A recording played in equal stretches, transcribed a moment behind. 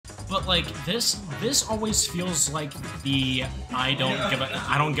But like this always feels like the I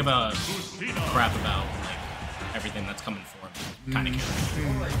don't give a crap about like everything that's coming for me kind of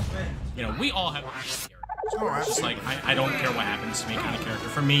character. You know, we all have characters. It's just like I don't care what happens to me kind of character.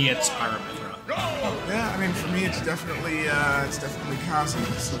 For me, it's Pyramithra. Yeah, I mean, for me, it's definitely Cosmic.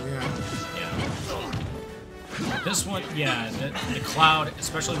 So yeah. This one, yeah, the Cloud,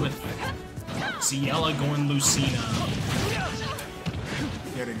 especially with Ciela going Lucina.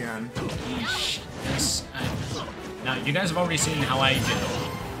 Yet again. Now, you guys have already seen how I did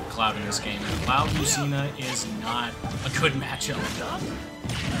Cloud in this game. Cloud Lucina is not a good matchup.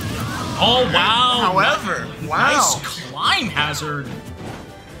 Oh, wow! However, wow! Nice climb hazard!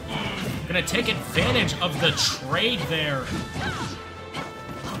 Gonna take advantage of the trade there.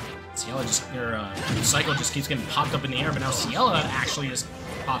 Ciela just, Psycho just keeps getting popped up in the air, but now Ciela actually is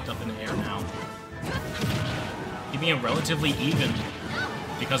popped up in the air now. Keeping it relatively even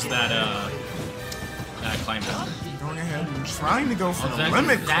because of that climb hazard. Going ahead and trying to go for the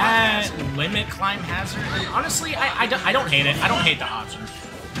limit climb hazard. Limit climb hazard. And honestly, I don't hate it. I don't hate the option.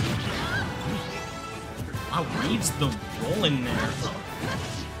 Wow, reads the roll in there.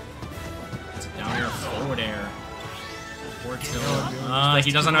 It's down air, forward air.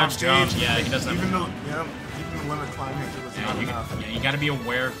 He doesn't have jump. Yeah, he doesn't have jump. Even the limit climb hazard was not enough. Yeah, you gotta be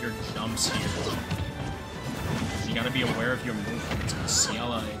aware of your jumps here. You gotta be aware of your movements.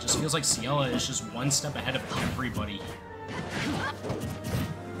 Ciela, it just feels like Ciela is just one step ahead of everybody here.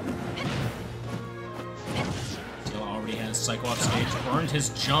 Ciela already has Psycho off stage, earned his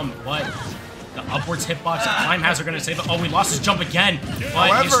jump, but the upwards hitbox and climb hazard are gonna save it. Oh, we lost his jump again,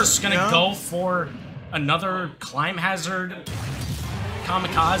 but he's just gonna go for another climb hazard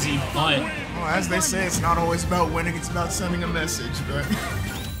kamikaze, but... Well, as they say, it's not always about winning, it's about sending a message, but...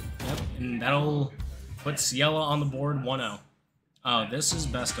 Yep, and that'll put Ciela on the board 1-0. Oh, this is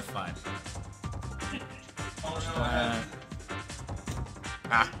best of 5.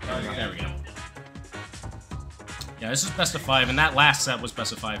 There we go. Yeah, this is best of 5, and that last set was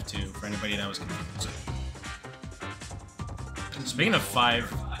best of 5 too, for anybody that was confused. Speaking of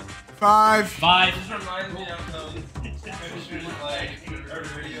 5... 5.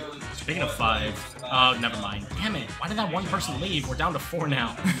 Speaking of 5, never mind. Damn it, why did that one person leave? We're down to 4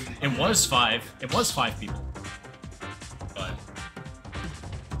 now. It was 5. It was 5 people. But...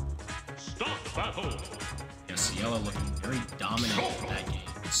 yeah, Ciela looking very dominant in that game.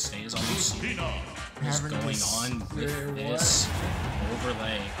 Stays on Lucina. What's going on with this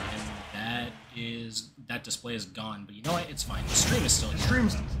overlay, and that display is gone. But you know what? It's fine. The stream is still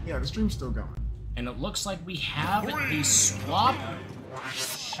here. The stream's still going. And it looks like we have the swap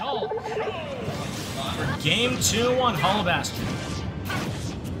Shulk for Game 2 on Hollow Bastion.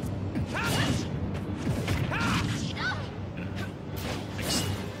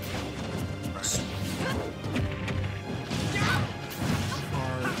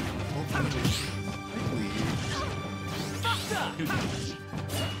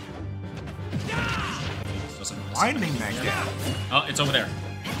 Widening that gap. Oh, it's over there.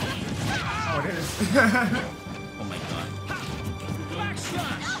 Oh, it is. Oh my god.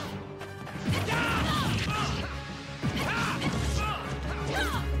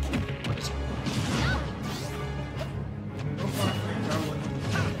 What is it?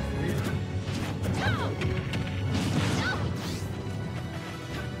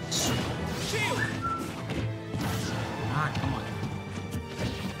 Ah, come on.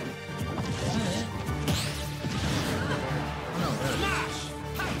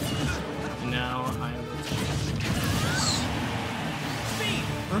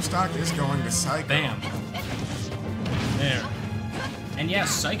 First stock is going to Psycho. Bam. There. And yeah,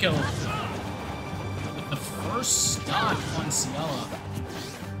 Psycho with the first stock on Ciela.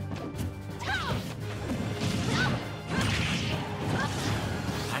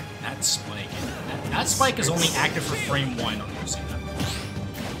 That spike. That spike is only active for frame 1 on Lucina.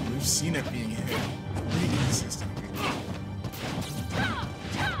 We've seen it being hit pretty consistently.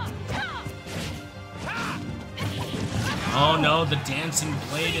 Oh no, the dancing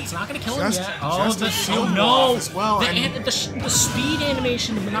blade. It's not gonna kill him yet. Oh, the shield. No! As well, the speed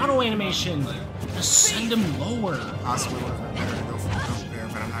animation, the Monado animation. Just send him lower. Possibly would have been better to go for the jump there,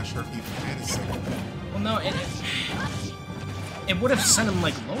 but I'm not sure if he had a second. Well, no, it would have sent him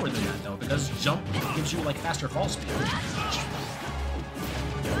like lower than that though, because jump gives you like faster fall speed.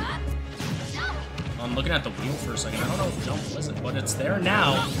 I'm looking at the wheel for a second. I don't know if jump was it, but it's there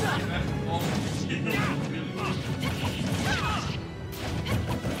now.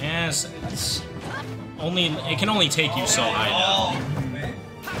 Yes, it's only it can only take you so high now.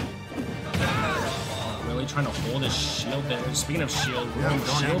 Really trying to hold his shield there. Speaking of shield, we're Yeah, going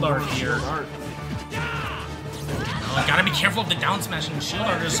going shield in, art going here. shield art. Gotta be careful of the down smash, and shield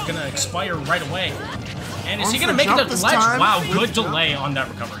art is gonna expire right away. And is he Going gonna for make it jump to this ledge? time. Wow, Good good jump. delay on that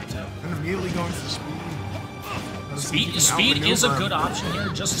recovery too. And immediately going for speed. Let's see if he can Speed is a outmaneuver good him. option here,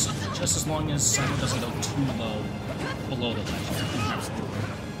 just as long as Psycho doesn't go too low below the ledge here.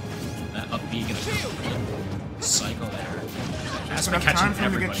 That up B gonna Psycho there. That's been Enough time catching for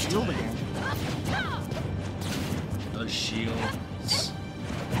him to get everybody. shield again. Another shield.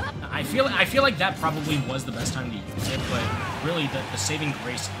 I feel like that probably was the best time to use it, but really the saving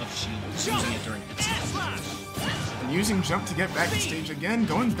grace of shield is using it during hit And using jump to get back in stage again,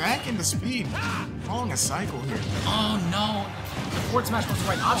 going back into speed. Following a cycle here. Oh no! The forward smash was the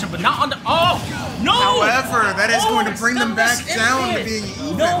right option, but not on the. Oh no! However, that is going to it's bring the them back miss down to infinite. being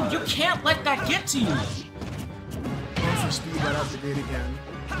even. No, you can't let that get to you. Going for speed right out the gate again.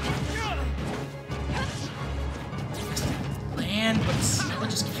 Land, but Ciela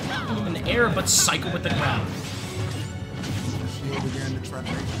just keeps knocking him in the air, but Psycho with the grab. Shield again to try to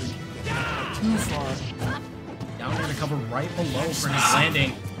make sure he can't get too far. Down there to cover right below for his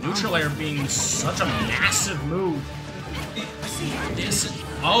landing. Neutral air being such a massive move. This.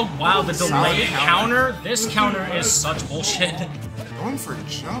 Oh wow, the delayed counter. This counter is such bullshit. Going for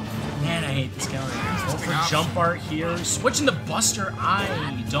jump. Man, I hate this counter. Go for jump art here. Switching to Buster,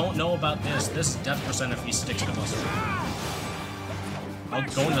 I don't know about this. This is death percent if he sticks to Buster. Oh,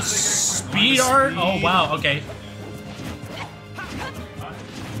 going to speed art? Oh, wow, okay.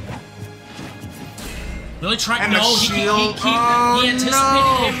 Really trying. And No, the he shield. he anticipated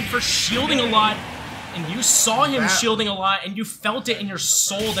Oh, no. him for shielding a lot. And you saw him That- shielding a lot, and you felt it in your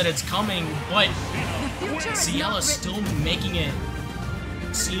soul that it's coming, but Ciela's still making it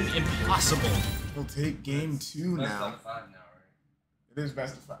seem impossible. He'll take game 2 now. It is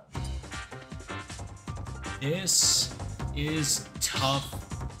best of 5. This is tough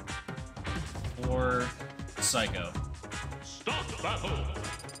for Psycho.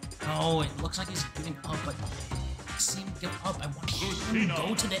 Oh, it looks like he's giving up, but I see him give up. I want to see him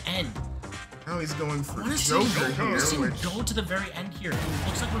go to the end. Now he's going for I want to see him Joker go, I wanna here, see him which go to the very end here. It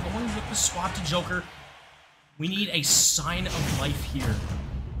looks like we're going with the swap to Joker. We need a sign of life here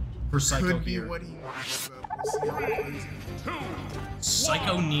for Psycho could be here. what he wants, but we'll see how it plays.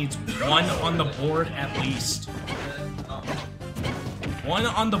 Psycho needs one on the board at least. One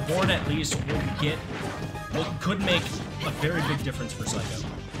on the board at least could make a very big difference for Psycho.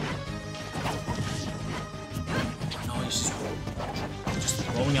 No, he's just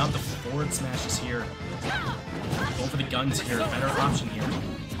throwing out the forward smashes here. Go for the guns here. Better option here.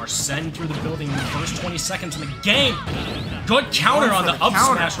 Arsene through the building in the first 20 seconds in the game. Good counter on the up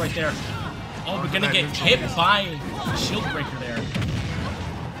smash right there. Oh, we're gonna get hit by the shield breaker there.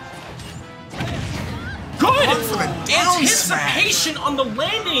 Good! For the down Anticipation on the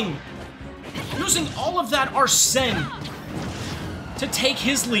landing! Using all of that Arsene to take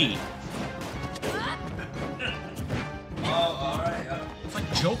his lead. It's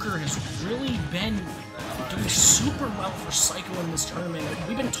like Joker has really been doing super well for Psycho in this tournament.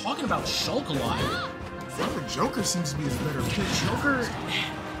 We've been talking about Shulk a lot. The Joker seems to be his better pick.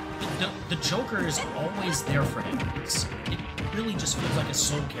 The Joker is always there for him. It really just feels like a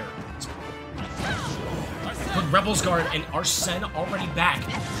sole character. Good Rebels Guard and Arsene already back.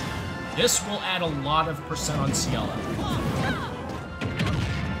 This will add a lot of percent on Ciela.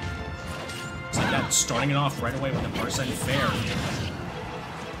 It's like that starting it off right away with an Arsene fair.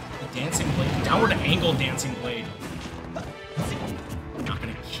 The Dancing Blade, downward angle Dancing Blade. Not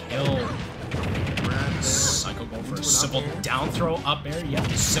gonna kill. Psycho going for a simple down throw up air. Yeah,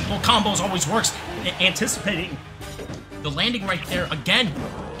 simple combos always works. Anticipating the landing right there again.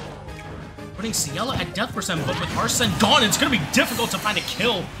 Putting Ciela at death percent, but with Arsene gone, it's gonna be difficult to find a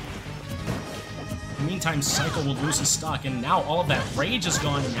kill. In the meantime, Psycho will lose his stock, and now all of that rage is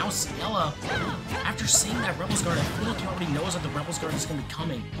gone, and now Ciela, after seeing that Rebels Guard, I feel like he already knows that the Rebels Guard is gonna be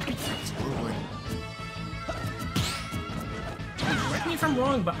coming. Absolutely. Correct me if I'm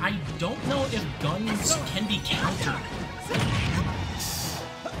wrong, but I don't know if guns can be countered.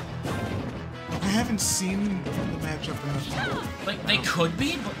 I haven't seen the matchup enough. Like, they could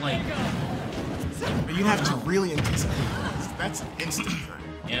be, but like... But you have to really anticipate this. That's an instant thing.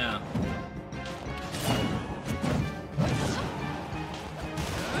 Yeah.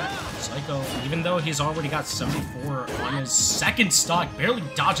 Psycho, even though he's already got 74 on his second stock, barely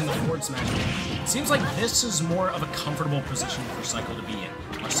dodging the forward smash, it seems like this is more of a comfortable position for Psycho to be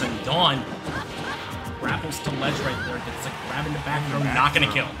in. Arsene Dawn grapples to ledge right there, gets a grab in the back throw, not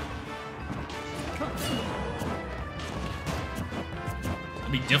gonna kill.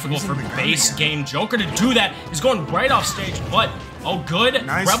 It'll be difficult for base game Joker to do that. He's going right off stage, but oh good.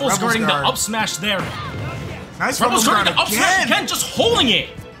 Nice Rebel's guarding the guard. up smash there. Nice Rebel's guarding guard the up smash again, just holding it.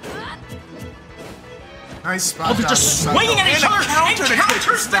 Nice spot. Oh, they're just swinging at each other and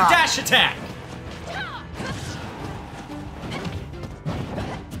counters the dash attack.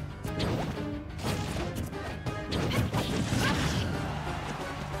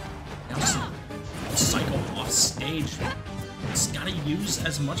 Psycho off stage. He's got to use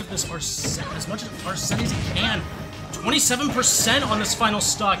as much of this Arsene as he can. 27% on this final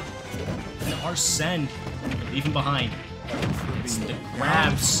stock. And Arsene leaving behind. It's the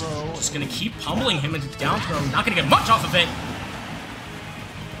grabs. Just gonna keep pummeling him into down throw. Not gonna get much off of it.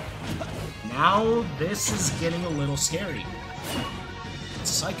 Now this is getting a little scary.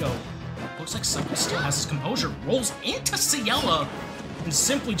 Psycho. Looks like Psycho still has his composure. Rolls into Ciela and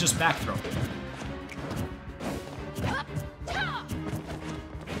simply just back throw.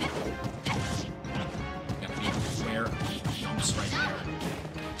 Gotta be aware of the jumps right there.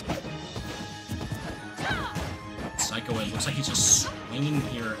 Psycho, it looks like he's just swinging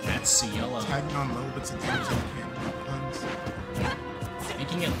here at Ciela. Tagging on little bits of damage on the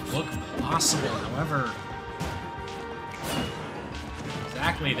Making it look possible, however.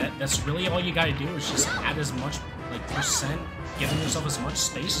 Exactly, that's really all you gotta do is just add as much, like, percent, giving yourself as much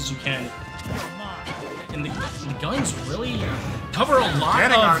space as you can. And the guns really cover a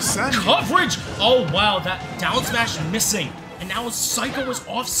lot of coverage. Oh wow, that down smash missing. And now Psycho is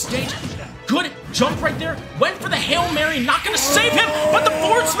off stage. Good jump right there. Went for the Hail Mary, not gonna save him, but the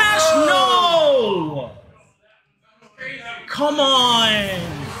forward smash, no! Come on!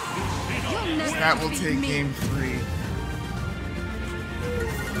 That will take game 3.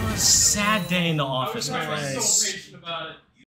 Sad day in the office, my friends.